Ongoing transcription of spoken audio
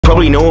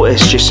probably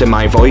noticed just in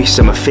my voice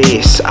and my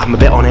face, I'm a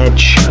bit on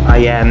edge.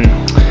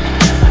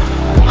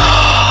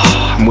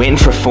 I'm waiting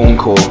for a phone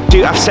call.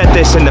 Dude, I've said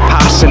this in the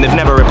past and they've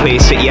never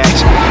replaced it yet,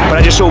 but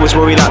I just always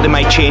worry that they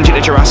might change it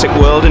to Jurassic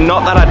World, and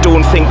not that I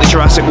don't think the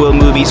Jurassic World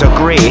movies are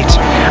great,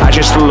 I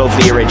just love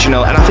the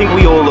original, and I think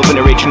we all love an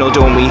original,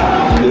 don't we?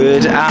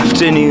 Good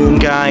afternoon,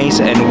 guys,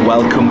 and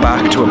welcome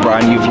back to a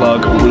brand new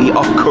vlog. We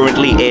are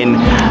currently in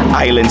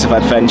Islands of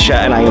Adventure,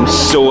 and I am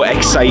so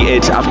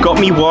excited. I've got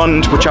me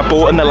wand, which I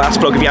bought in the last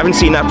vlog. If you haven't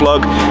seen that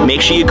vlog,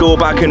 make sure you go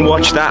back and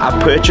watch that.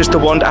 I purchased the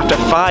wand after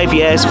 5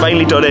 years,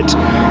 finally done it,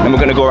 and we're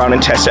gonna go around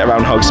and test it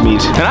around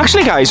Hogsmeade. And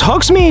actually, guys,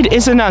 Hogsmeade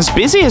isn't as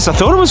busy as I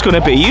thought it was going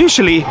to be.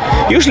 Usually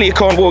you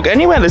can't walk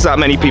anywhere there's that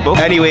many people.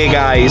 Anyway,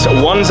 guys,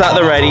 wand's at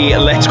the ready.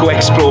 Let's go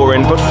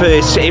exploring. But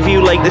first, if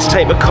you like this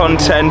type of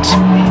content,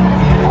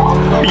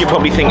 you're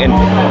probably thinking,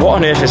 what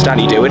on earth is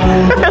Danny doing?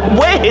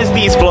 Where is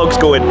these vlogs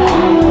going?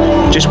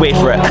 Just wait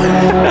for it.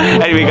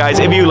 Anyway, guys,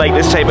 if you like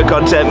this type of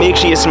content, make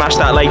sure you smash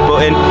that like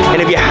button.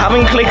 And if you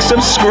haven't clicked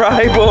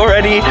subscribe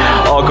already,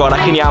 oh god, I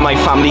can hear my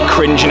family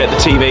cringing at the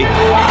TV.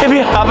 If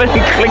you haven't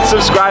clicked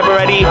subscribe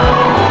already,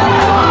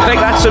 click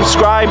that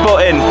subscribe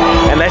button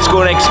and let's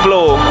go and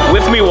explore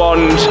with me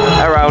wand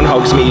around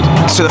Hogsmeade.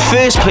 So the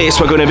first place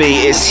we're going to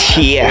be is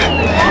here,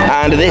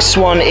 and this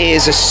one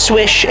is a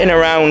swish and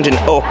around and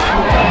up.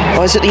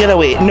 Or is it the other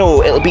way?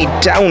 No, it'll be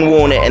down,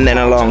 won't it, and then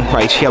along.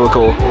 Right, here we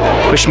go.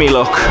 Wish me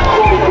luck.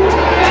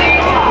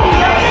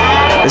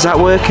 Is that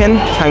working?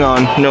 Hang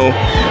on, no.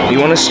 You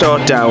want to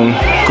start down,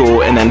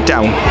 go, and then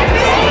down.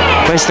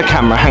 Where's the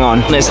camera? Hang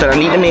on. Is that I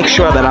need to make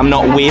sure that I'm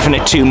not waving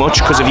it too much,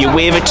 because if you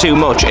wave it too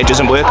much, it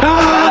doesn't work.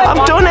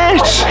 I've done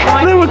it!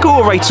 There we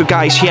go. Right, so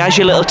guys, here's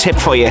your little tip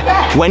for you.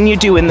 When you're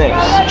doing this,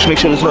 just make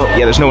sure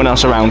there's no one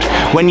else around.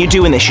 When you're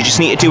doing this, you just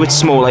need to do it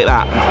small like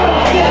that.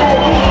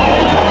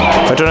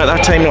 If I don't know at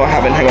that time, no I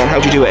haven't. Hang on, how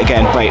do you do it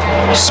again? Right,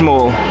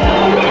 small.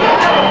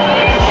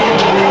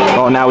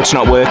 Oh, now it's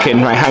not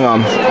working. Right, hang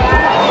on.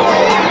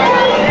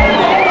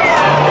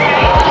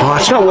 Oh,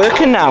 it's not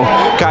working now.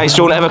 Guys,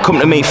 don't ever come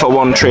to me for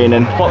wand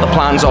training. What the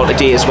plans are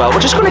today as well.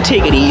 We're just going to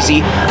take it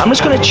easy. I'm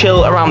just going to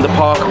chill around the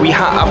park. We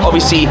have,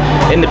 obviously,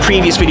 in the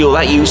previous video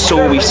that you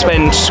saw, we've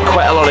spent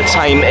quite a lot of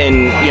time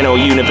in, you know,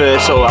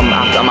 Universal. I'm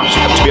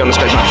absolutely, to be honest,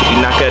 guys, I'm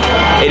absolutely knackered.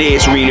 It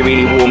is really,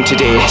 really warm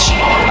today.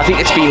 I think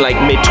it's been like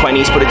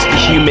mid-20s, but it's the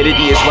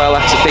humidity as well.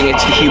 That's the thing,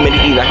 it's the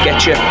humidity that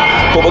gets you.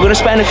 But we're going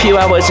to spend a few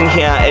hours in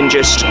here and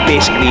just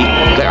basically,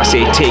 like I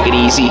say, take it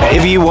easy.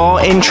 If you are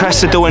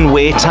interested though in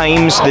wait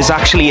times, there's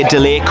actually a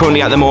delay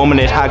currently at the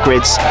moment at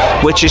Hagrid's,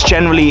 which is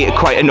generally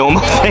quite a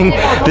normal thing.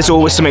 There's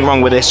always something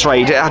wrong with this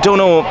ride. I don't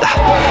know,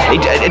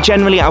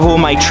 generally out of all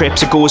my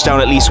trips, it goes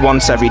down at least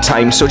once every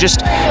time. So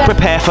just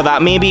prepare for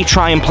that. Maybe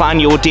try and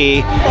plan your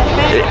day,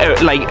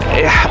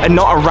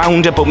 not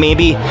around it, but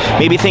maybe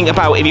think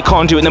about if you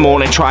can't do it in the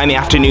morning, try in the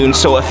afternoon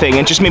sort of thing,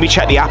 and just maybe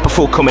check the app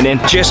before coming in.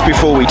 Just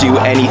before we do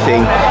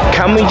anything,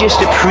 can we just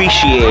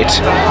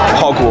appreciate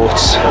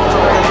Hogwarts?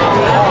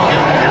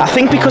 I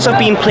think because I've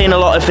been playing a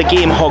lot of the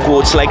game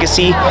Hogwarts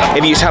Legacy,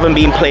 if you haven't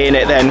been playing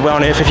it, then where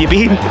on earth have you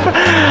been?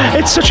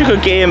 It's such a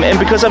good game, and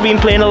because I've been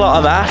playing a lot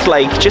of that,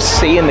 like just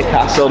seeing the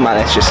castle, man,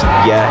 it's just,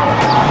 yeah.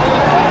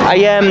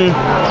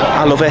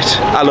 I love it.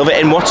 I love it.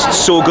 And what's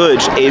so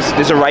good is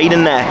there's a ride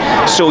in there,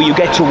 so you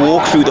get to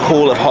walk through the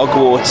whole of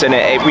Hogwarts, and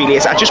it really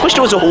is. I just wish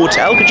there was a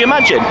hotel. Could you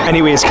imagine?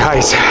 Anyways,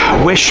 guys,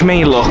 wish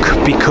me luck,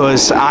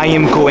 because I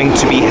am going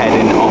to be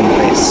heading on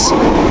this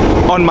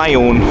on my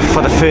own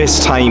for the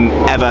first time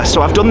ever.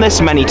 So I've done this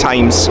many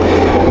times.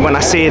 When I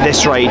say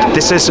this ride,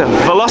 this is a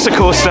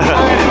Velocicoaster,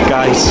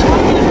 guys.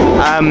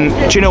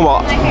 Do you know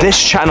what? This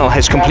channel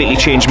has completely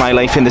changed my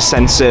life in the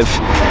sense of,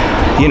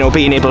 you know,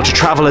 being able to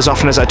travel as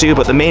often as I do,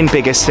 but the main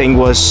biggest thing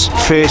was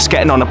first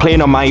getting on a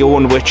plane on my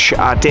own, which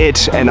I did,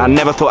 and I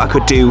never thought I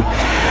could do.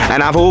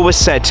 And I've always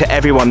said to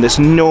everyone, there's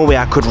no way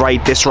I could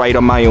ride this ride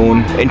on my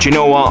own. And you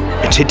know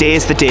what?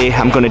 Today's the day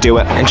I'm gonna do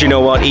it. And you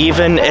know what?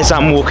 Even as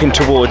I'm walking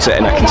towards it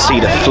and I can see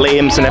the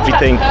flames and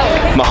everything,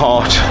 my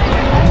heart,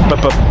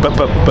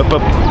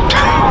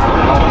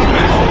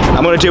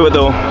 I'm gonna do it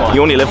though.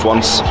 You only live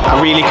once.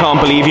 I really can't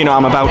believe, you know,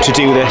 I'm about to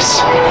do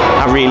this.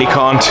 I really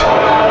can't.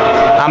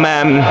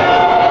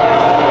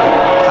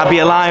 I'd be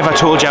alive, I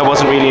told you I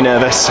wasn't really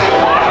nervous,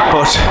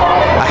 but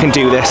I can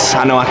do this,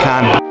 I know I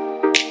can.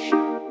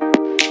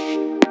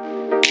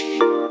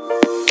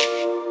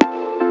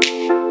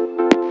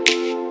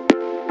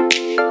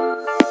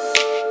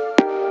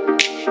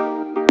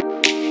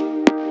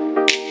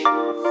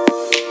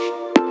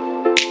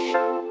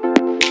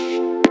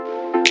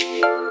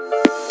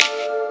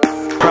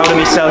 Proud of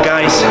myself,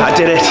 guys, I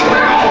did it.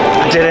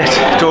 I did it.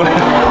 I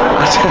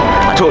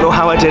don't know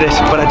how I did it,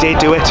 but I did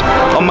do it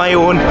on my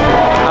own.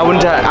 I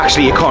wonder,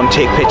 actually you can't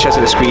take pictures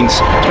of the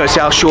screens.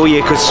 So I'll show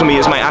you because some of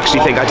you might actually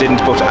think I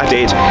didn't, but I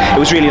did. It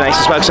was really nice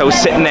as well because I was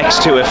sitting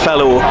next to a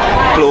fellow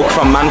bloke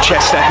from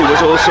Manchester who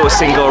was also a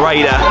single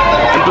rider,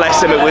 and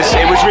bless him, it was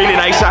really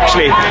nice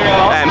actually,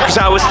 because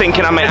I was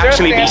thinking I might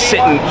actually be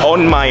sitting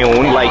on my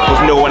own, like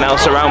with no one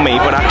else around me,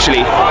 but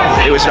actually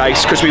it was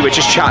nice because we were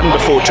just chatting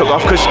before it took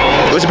off because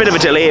it was a bit of a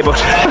delay, but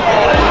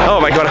oh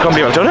my god, I can't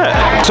believe I've done it.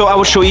 So I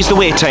will show you the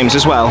wait times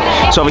as well.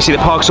 So obviously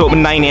the park's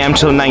open 9 AM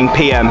till 9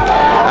 PM.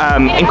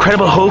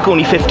 Incredible Hulk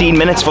only 15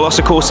 minutes,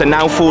 Velocicoaster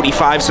now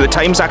 45, so the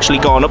time's actually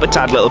gone up a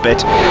tad little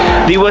bit.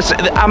 There was,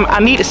 I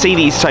need to see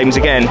these times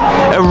again.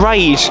 A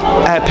ride,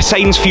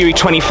 Poseidon's Fury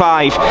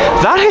 25,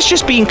 that has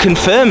just been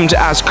confirmed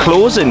as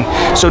closing,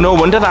 so no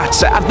wonder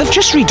that's, they've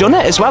just redone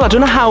it as well. I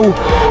don't know how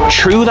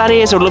true that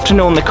is. I'd love to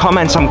know in the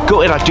comments. I'm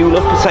gutted, I do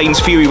love Poseidon's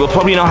Fury. We'll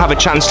probably not have a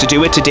chance to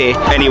do it today.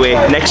 Anyway,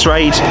 next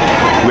ride,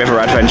 River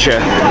Adventure.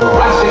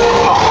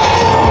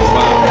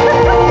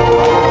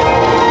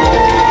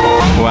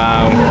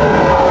 Wow.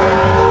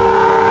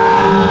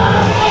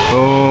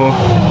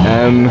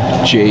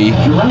 OMG.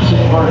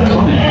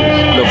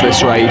 Love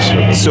this ride.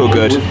 It's so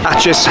good. That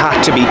just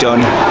had to be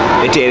done.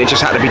 It did, it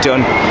just had to be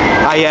done.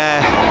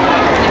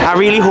 I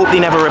really hope they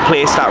never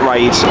replace that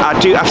ride.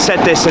 I've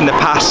said this in the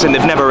past and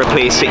they've never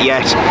replaced it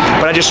yet,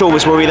 but I just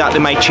always worry that they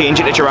might change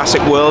it to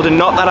Jurassic World, and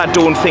not that I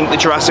don't think the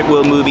Jurassic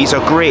World movies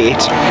are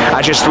great,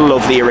 I just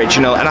love the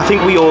original, and I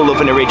think we all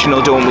love an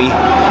original, don't we?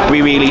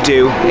 We really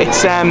do.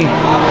 It's a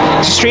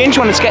strange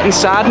one. It's getting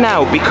sad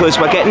now because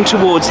we're getting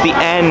towards the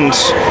end,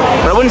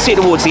 but I wouldn't say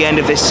towards the end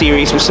of this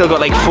series. We've still got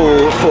like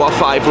four or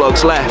five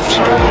vlogs left,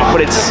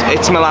 but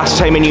it's my last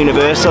time in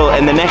Universal,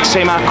 and the next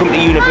time I come to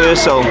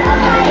Universal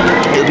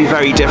it'll be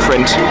very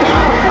different,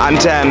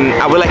 and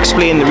I will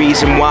explain the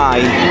reason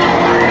why.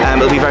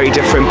 It'll be very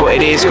different, but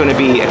it is going to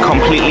be a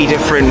completely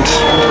different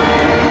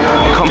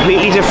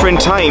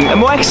time, a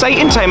more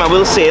exciting time, I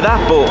will say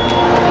that, but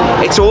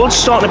it's all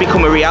starting to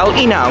become a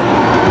reality now,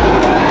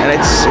 and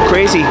it's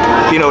crazy,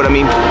 you know what I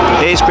mean.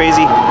 It is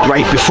crazy.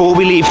 Right, before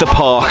we leave the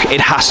park,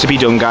 it has to be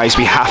done, guys.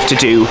 We have to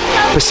do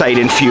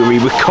Poseidon Fury.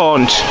 We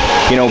can't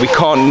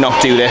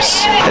not do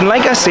this. And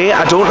like I say,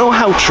 I don't know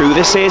how true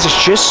this is.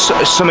 It's just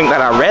something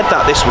that I read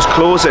that this was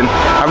closing.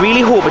 I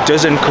really hope it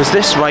doesn't, because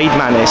this ride,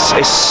 man,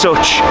 is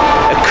such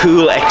a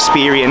cool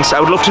experience. I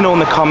would love to know in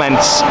the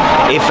comments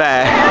if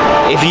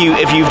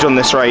you've done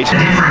this ride.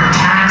 Different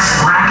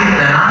tax bracket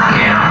than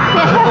I am.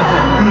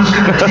 Who's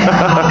gonna take a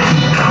little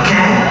peek,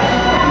 okay?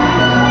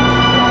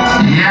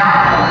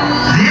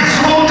 Yeah, this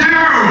will do.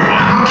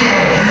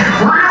 Okay,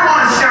 we're gonna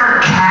want to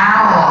start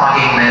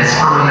cataloging this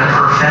for when the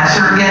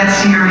professor gets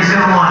here. He's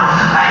gonna want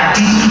a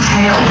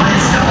detailed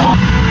list of all.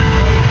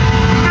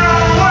 No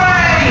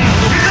way!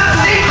 It's a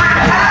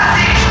secret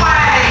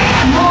passageway!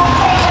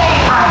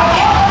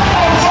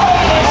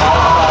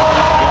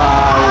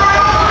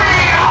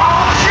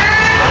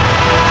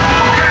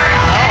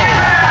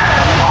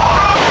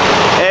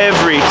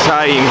 Every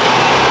time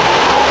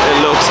it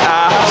looks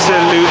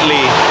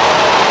absolutely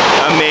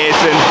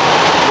amazing.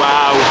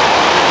 Wow.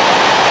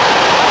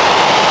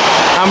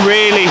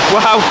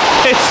 Wow,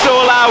 it's so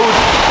loud.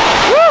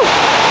 Woo!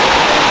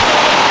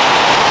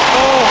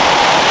 Oh.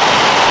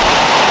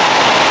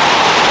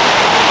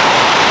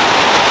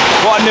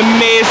 What an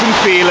amazing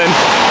feeling.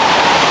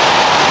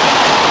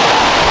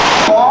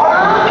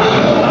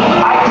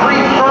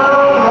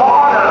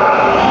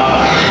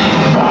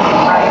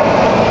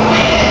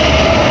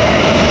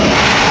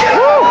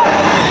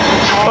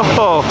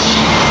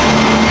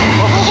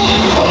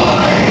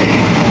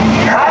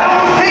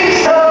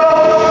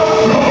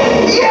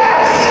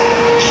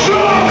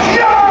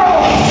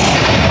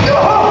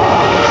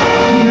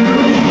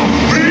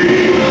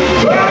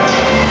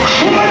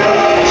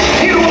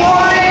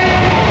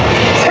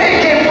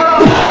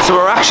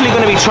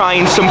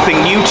 Trying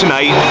something new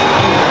tonight.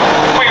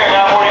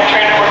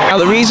 Now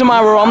the reason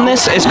why we're on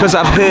this is because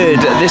I've heard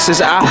this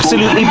is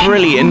absolutely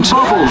brilliant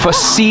for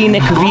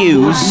scenic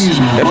views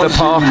of the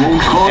park,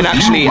 and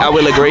actually I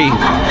will agree,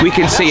 we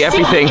can see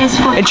everything.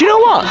 And do you know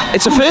what?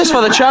 It's a first for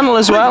the channel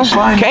as well.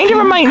 Kind of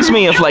reminds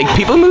me of like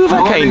People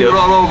Mover, kind of.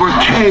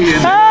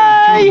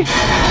 Hi!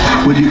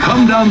 When you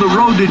come down the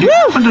road, did you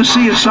happen to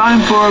see a sign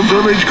for a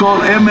village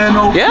called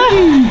MNO? Yeah.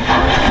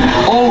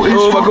 Oh,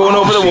 we're going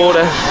over the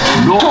water.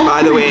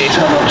 By the way,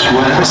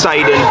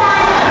 Poseidon,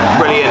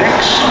 brilliant.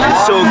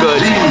 So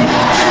good.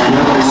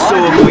 So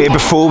good.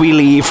 Before we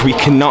leave, we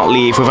cannot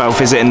leave without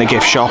visiting the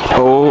gift shop.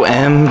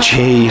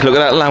 OMG. Look at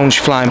that lounge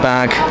fly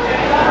bag.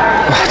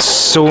 Oh, it's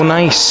so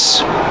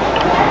nice.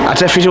 I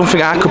definitely don't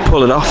think I could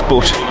pull it off,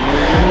 but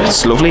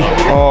it's lovely.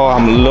 Oh,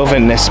 I'm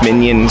loving this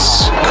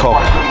Minions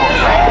cup.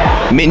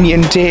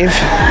 Minion Dave.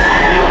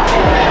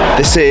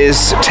 This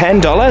is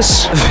 $10.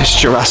 This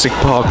Jurassic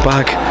Park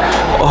bag.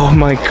 Oh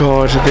my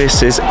god,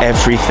 this is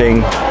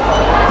everything.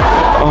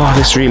 Oh,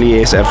 this really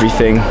is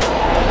everything.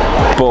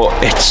 But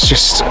it's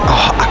just,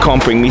 oh, I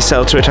can't bring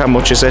myself to it. How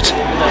much is it?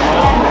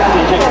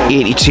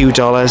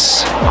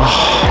 $82. Oh,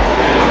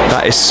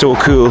 That is so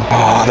cool.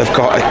 Oh, they've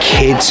got a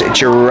kids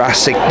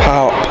Jurassic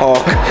Park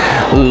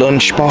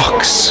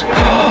lunchbox.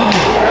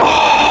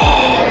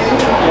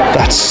 Oh,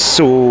 that's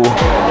so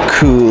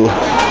cool.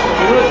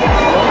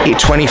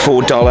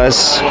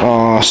 $24.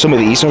 Oh, some of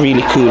these are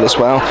really cool as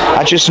well.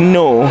 I just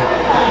know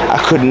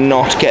I could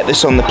not get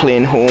this on the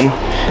plane home.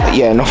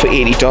 Yeah, not for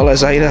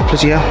 $80 either,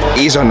 bloody hell.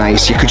 These are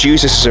nice. You could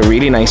use this as a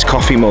really nice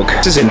coffee mug.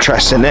 This is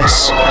interesting,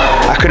 this.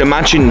 I could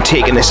imagine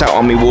taking this out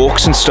on my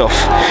walks and stuff.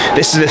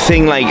 This is the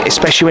thing, like,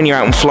 especially when you're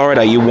out in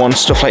Florida, you want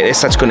stuff like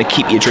this that's going to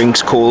keep your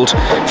drinks cold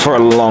for a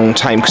long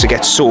time because it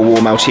gets so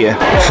warm out here.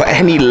 For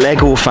any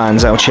Lego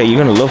fans out here,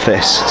 you're going to love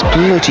this. It's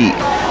bloody,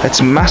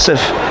 it's massive.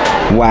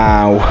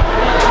 Wow.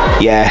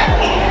 Yeah.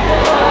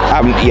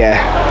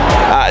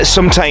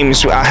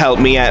 Sometimes I help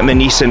my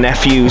niece and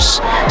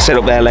nephews set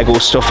up their Lego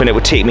stuff, and it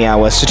would take me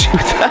hours to do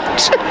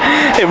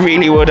that. It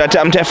really would.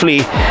 I'm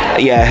definitely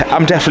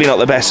not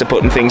the best at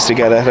putting things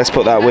together. Let's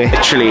put it that way.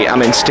 Literally,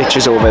 I'm in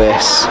stitches over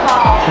this.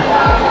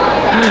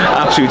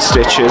 Absolute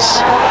stitches.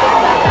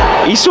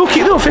 He's so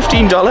cute though,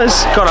 $15.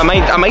 God, I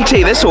might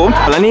take this home.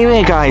 Well,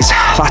 anyway, guys,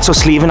 that's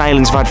us leaving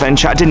Islands of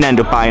Adventure. I didn't end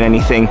up buying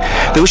anything.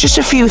 There was just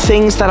a few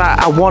things that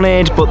I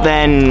wanted, but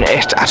then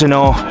I don't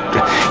know.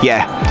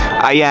 Yeah,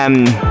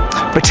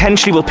 I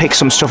potentially will pick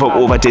some stuff up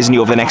over Disney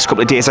over the next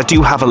couple of days. I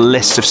do have a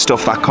list of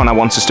stuff that Connor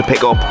wants us to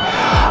pick up.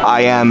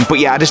 But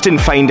yeah, I just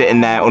didn't find it in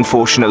there,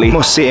 unfortunately.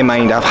 Must say,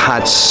 mind, I've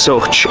had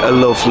such a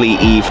lovely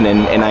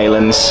evening in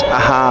Islands. I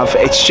have.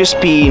 It's just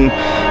been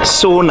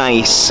so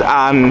nice,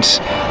 and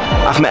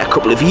I've met a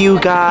couple of you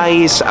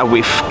guys.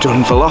 We've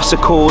done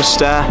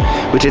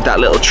Velocicoaster. We did that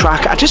little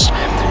track.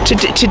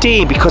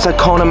 Today, because I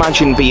can't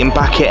imagine being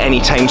back here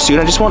anytime soon,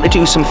 I just want to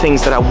do some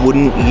things that I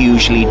wouldn't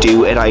usually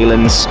do at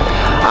Islands.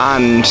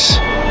 And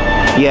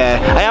yeah,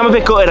 I am a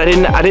bit gutted.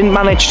 I didn't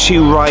manage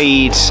to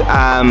ride.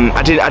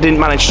 I didn't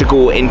manage to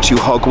go into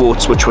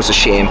Hogwarts, which was a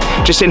shame.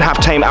 Just didn't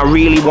have time. I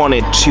really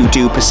wanted to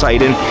do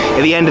Poseidon.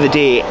 At the end of the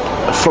day,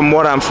 from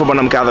what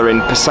I'm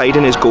gathering,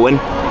 Poseidon is going.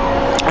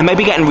 I might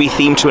be getting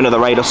rethemed to another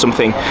ride or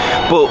something,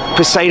 but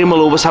Poseidon will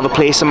always have a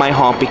place in my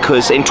heart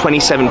because in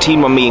 2017,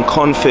 when me and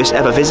Con first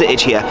ever visited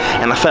here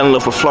and I fell in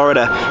love with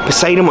Florida,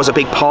 Poseidon was a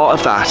big part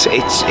of that.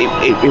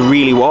 It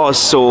really was,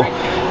 so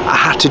I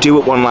had to do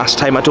it one last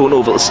time. I don't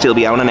know if it'll still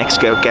be out when I next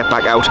get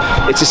back out.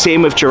 It's the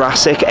same with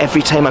Jurassic.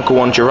 Every time I go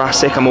on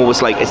Jurassic, I'm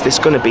always like, is this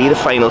going to be the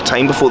final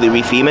time before they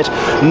retheme it?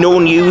 No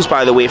news,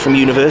 by the way, from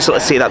Universal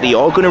to say that they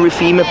are going to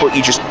retheme it, but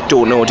you just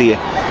don't know, do you?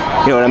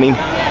 You know what I mean?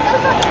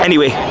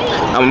 Anyway,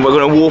 we're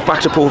going to walk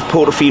back to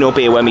Portofino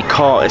Bay where my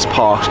car is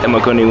parked, and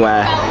we're going to,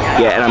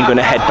 and I'm going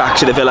to head back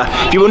to the villa.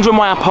 If you're wondering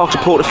why I parked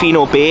at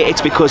Portofino Bay,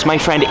 it's because my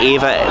friend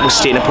Ava was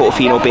staying at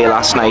Portofino Bay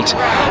last night,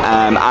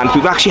 and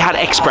we've actually had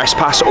Express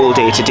Pass all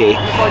day today.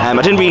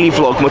 I didn't really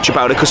vlog much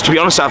about it because, to be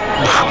honest, I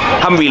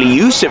haven't really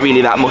used it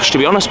really that much, to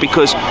be honest,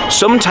 because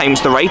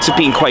sometimes the rides have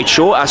been quite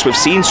short, as we've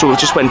seen, so we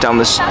just went down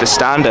the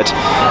standard.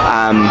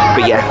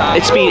 But yeah,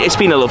 it's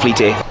been a lovely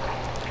day.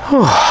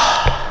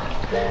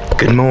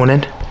 Good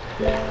morning.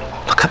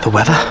 Look at the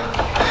weather.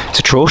 It's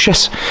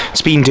atrocious.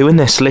 It's been doing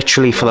this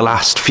literally for the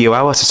last few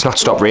hours. It's not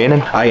stopped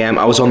raining.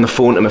 I was on the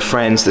phone to my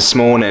friends this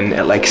morning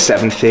at like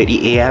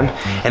 7:30 AM,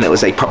 and it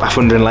was like proper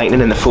thunder and lightning,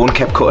 and the phone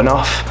kept cutting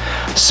off.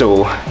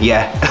 So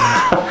yeah,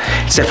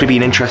 it's definitely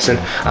been interesting.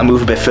 I'll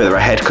move a bit further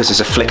ahead because there's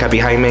a flicker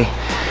behind me.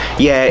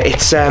 Yeah,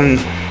 it's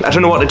I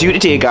don't know what to do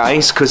today,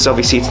 guys, because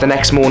obviously it's the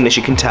next morning, as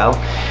you can tell,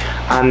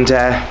 and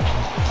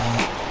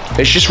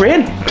it's just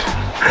rain.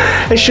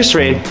 It's just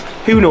rain.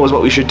 Who knows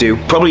what we should do?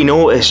 Probably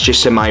noticed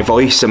just in my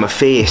voice and my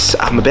face,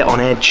 I'm a bit on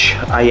edge.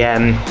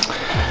 I'm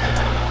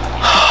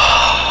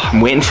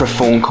waiting for a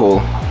phone call,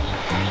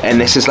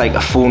 and this is like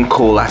a phone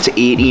call that's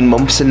 18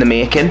 months in the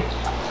making,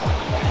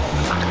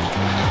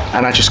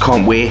 and I just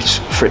can't wait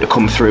for it to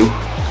come through.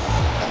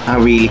 I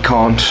really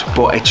can't,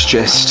 but it's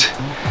just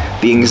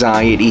the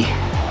anxiety.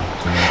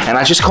 And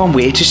I just can't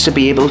wait just to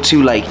be able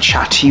to like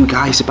chat to you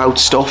guys about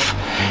stuff,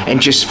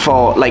 and just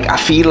for like, I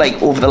feel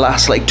like over the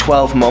last like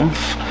 12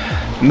 months,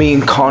 me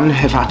and Con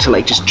have had to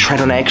like just tread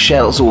on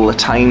eggshells all the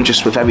time,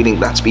 just with everything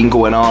that's been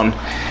going on.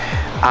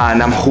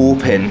 And I'm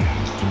hoping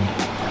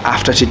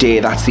after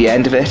today that's the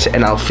end of it,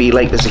 and I'll feel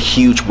like there's a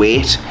huge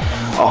weight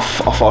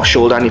off our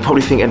shoulder. And you're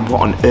probably thinking, what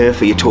on earth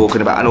are you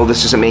talking about? I know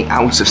this doesn't make an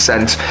ounce of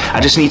sense.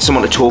 I just need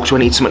someone to talk to. I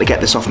need someone to get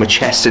this off my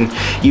chest, and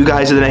you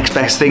guys are the next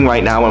best thing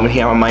right now. I'm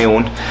here on my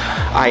own.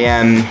 I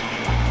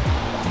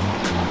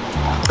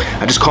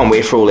just can't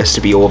wait for all this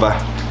to be over.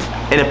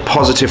 In a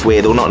positive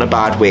way though, not in a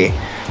bad way.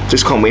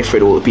 Just can't wait for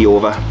it all to be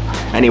over.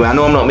 Anyway, I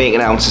know I'm not making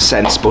an ounce of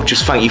sense, but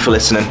just thank you for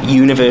listening.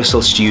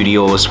 Universal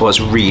Studios was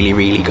really,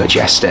 really good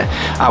yesterday.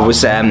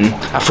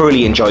 I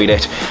thoroughly enjoyed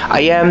it.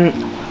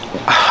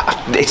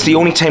 It's the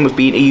only time we've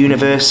been to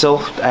Universal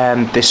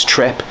this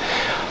trip,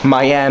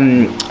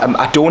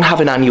 I don't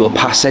have an annual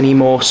pass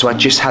anymore, so I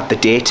just had the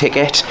day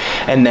ticket.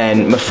 And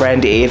then my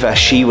friend Ava,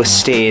 she was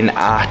staying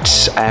at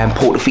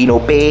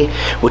Portofino Bay,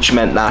 which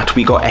meant that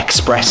we got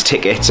express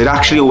tickets. It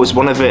actually was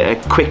one of a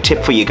quick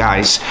tip for you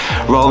guys,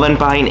 rather than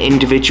buying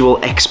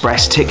individual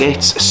express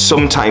tickets,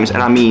 sometimes,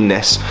 and I mean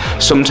this,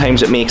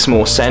 sometimes it makes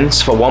more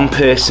sense for one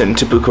person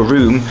to book a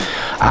room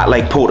at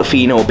like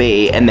Portofino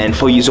Bay and then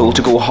for you all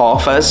to go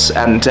half us,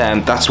 and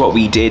that's what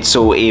we did.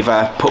 So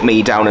Ava put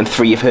me down and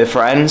 3 of her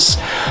friends.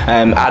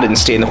 I didn't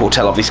stay in the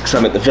hotel obviously because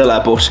I'm at the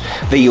villa, but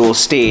they all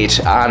stayed,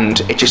 and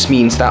it just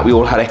means that we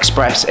all had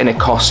express, and it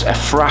cost a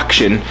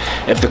fraction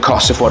of the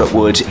cost of what it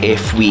would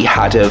if we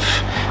had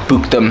have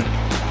booked them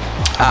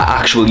at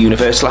actual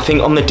Universal. I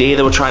think on the day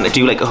they were trying to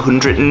do like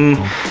 $100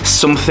 and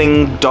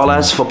something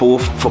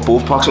for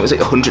both parks. It was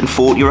like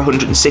 140 or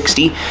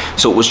 160,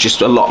 so it was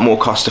just a lot more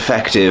cost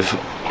effective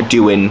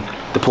doing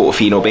the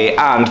Portofino Bay,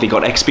 and they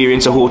got to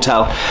experience a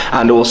hotel,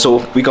 and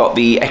also we got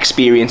the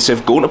experience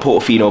of going to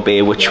Portofino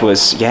Bay, which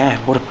was, yeah,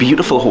 what a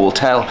beautiful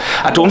hotel.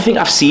 I don't think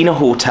I've seen a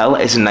hotel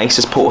as nice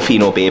as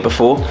Portofino Bay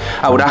before.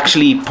 I would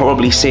actually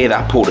probably say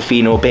that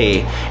Portofino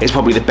Bay is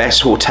probably the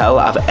best hotel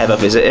I've ever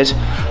visited.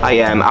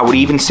 I would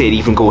even say it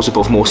even goes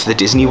above most of the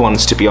Disney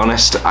ones, to be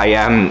honest.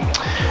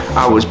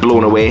 I was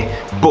blown away,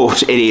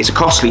 but it is a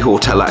costly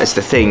hotel, that is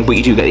the thing, but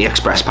you do get the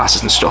express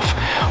passes and stuff.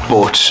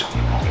 But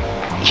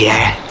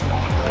yeah,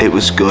 it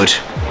was good.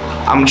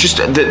 I'm just,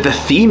 the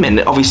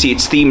theming, obviously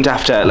it's themed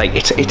after, like,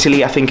 it's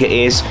Italy, I think it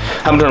is. I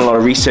haven't done a lot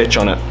of research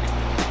on it,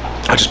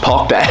 I just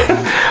parked there.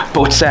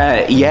 But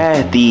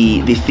yeah,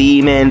 the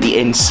theming, the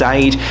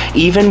inside,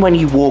 even when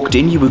you walked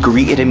in, you were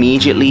greeted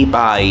immediately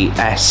by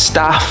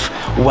staff,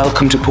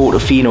 welcome to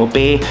Portofino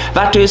Bay.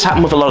 That does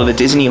happen with a lot of the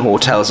Disney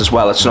hotels as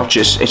well. It's not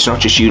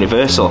just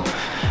Universal.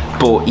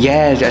 But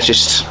yeah, that's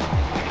just,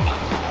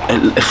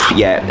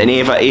 yeah, and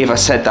Ava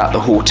said that the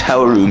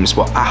hotel rooms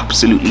were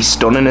absolutely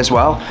stunning as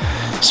well.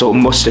 So it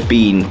must have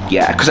been,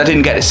 yeah, because I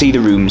didn't get to see the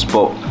rooms,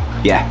 but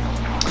yeah,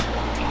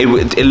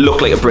 it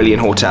looked like a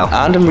brilliant hotel.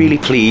 And I'm really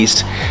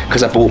pleased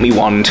because I bought me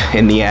wand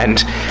in the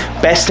end.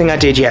 Best thing I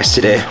did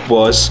yesterday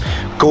was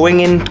going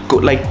in,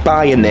 like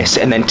buying this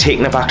and then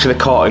taking it back to the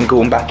car and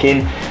going back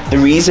in. The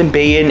reason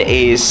being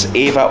is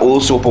Ava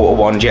also bought a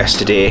wand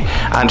yesterday,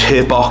 and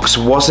her box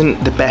wasn't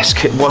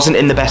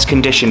in the best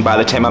condition by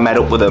the time I met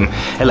up with them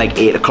at like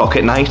 8 o'clock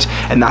at night,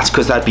 and that's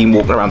because I'd been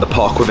walking around the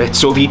park with it.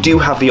 So if you do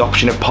have the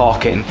option of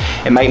parking,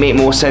 it might make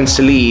more sense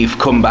to leave,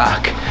 come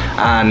back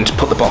and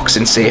put the box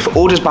in safe,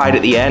 or just buy it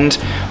at the end.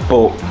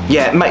 But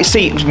yeah,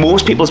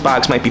 most people's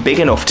bags might be big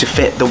enough to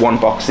fit the one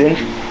box in.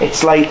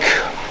 It's like,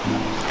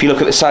 if you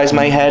look at the size of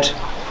my head,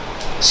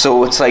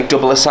 so it's like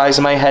double the size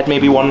of my head,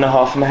 maybe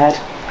 1.5 of my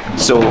head.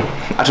 So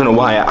I don't know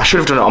why, I should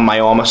have done it on my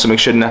arm or something,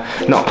 shouldn't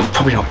I?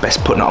 Probably not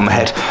best putting it on my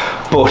head,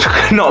 but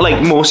not like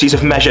Morsies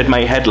have measured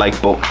my head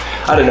like, but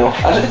I don't know.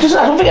 I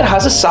don't think it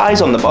has a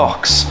size on the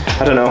box.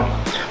 I don't know.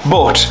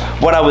 But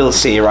what I will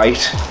say, right,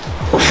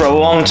 for a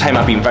long time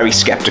I've been very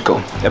skeptical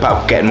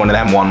about getting one of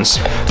them ones.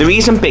 The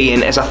reason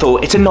being is I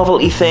thought it's a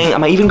novelty thing,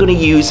 am I even going to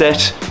use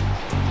it?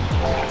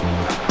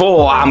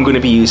 But I'm going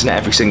to be using it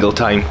every single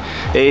time.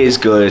 It is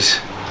good.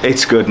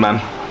 It's good,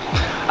 man.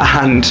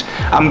 And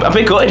I'm a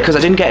bit gutted because I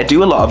didn't get to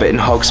do a lot of it in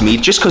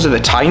Hogsmeade just because of the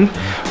time,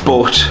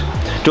 but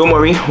don't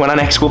worry, when I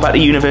next go back to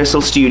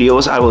Universal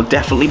Studios I will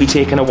definitely be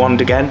taking a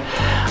wand again,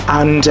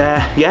 and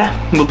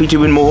yeah, we'll be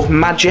doing more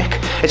magic.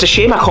 It's a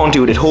shame I can't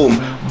do it at home,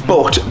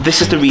 but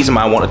this is the reason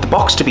why I wanted the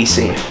box to be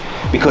safe,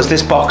 because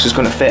this box is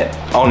going to fit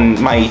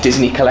on my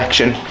Disney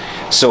collection.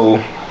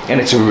 So, and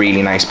it's a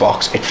really nice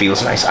box, it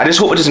feels nice. I just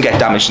hope it doesn't get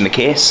damaged in the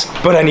case.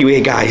 But anyway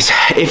guys,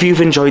 if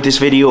you've enjoyed this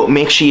video,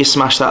 make sure you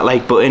smash that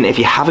like button. If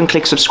you haven't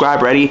clicked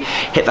subscribe already,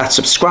 hit that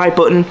subscribe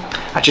button.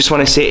 I just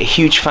want to say a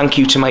huge thank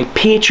you to my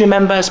Patreon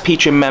members.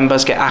 Patreon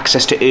members get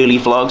access to early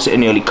vlogs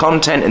and early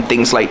content and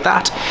things like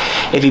that.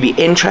 If you'd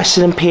be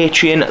interested in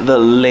Patreon, the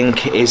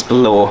link is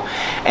below.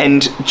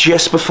 And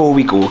just before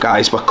we go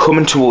guys, we're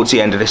coming towards the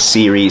end of this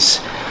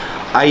series.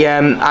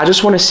 I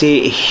just want to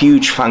say a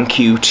huge thank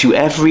you to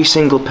every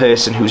single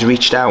person who's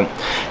reached out,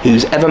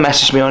 who's ever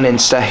messaged me on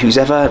Insta, who's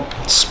ever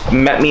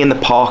met me in the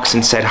parks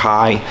and said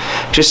hi.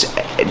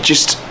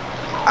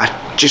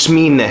 I just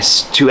mean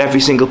this to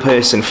every single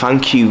person.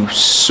 Thank you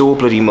so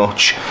bloody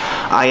much.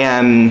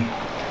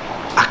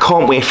 I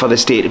can't wait for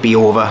this day to be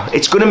over.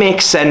 It's gonna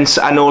make sense.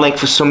 I know, like,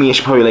 for some of you,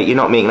 you're probably like, you're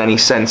not making any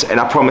sense, and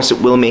I promise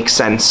it will make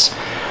sense.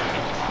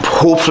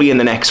 Hopefully in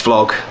the next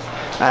vlog.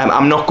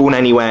 I'm not going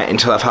anywhere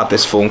until I've had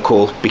this phone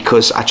call,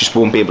 because I just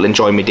won't be able to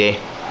enjoy my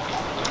day.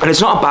 And it's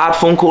not a bad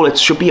phone call, it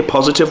should be a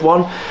positive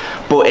one,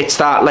 but it's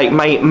that, like,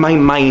 my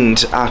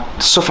mind, I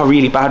suffer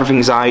really bad with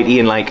anxiety,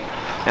 and like,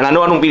 and I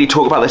know I don't really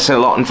talk about this in a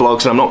lot in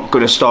vlogs, and I'm not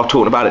going to start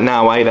talking about it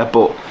now either,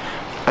 but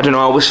I don't know,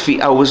 I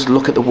always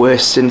look at the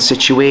worst in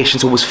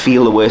situations, always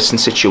feel the worst in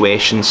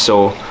situations,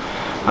 so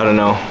I don't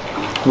know.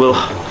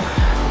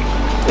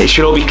 It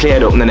should all be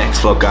cleared up in the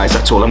next vlog, guys,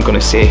 that's all I'm going to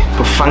say.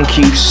 But thank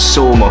you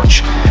so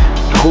much.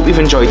 I hope you've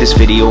enjoyed this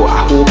video. I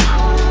hope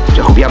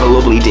you have a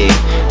lovely day.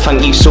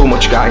 Thank you so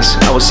much, guys.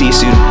 I will see you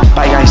soon.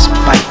 Bye, guys.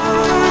 Bye.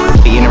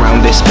 In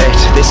around this bit.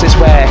 This is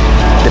where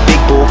the big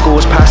boat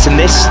goes past, and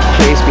this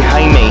place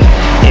behind me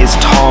is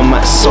Tom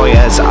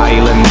Sawyer's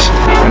Island.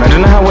 And I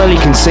don't know how well you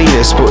can see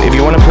this, but if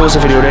you want to pause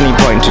the video at any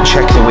point to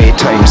check the wait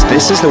times,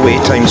 this is the wait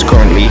times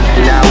currently.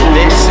 Now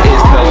this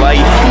is the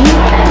life.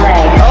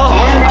 Oh,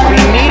 I've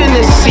been needing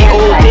this seat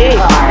all day.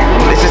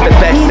 This is the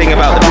best thing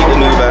about the people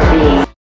moving.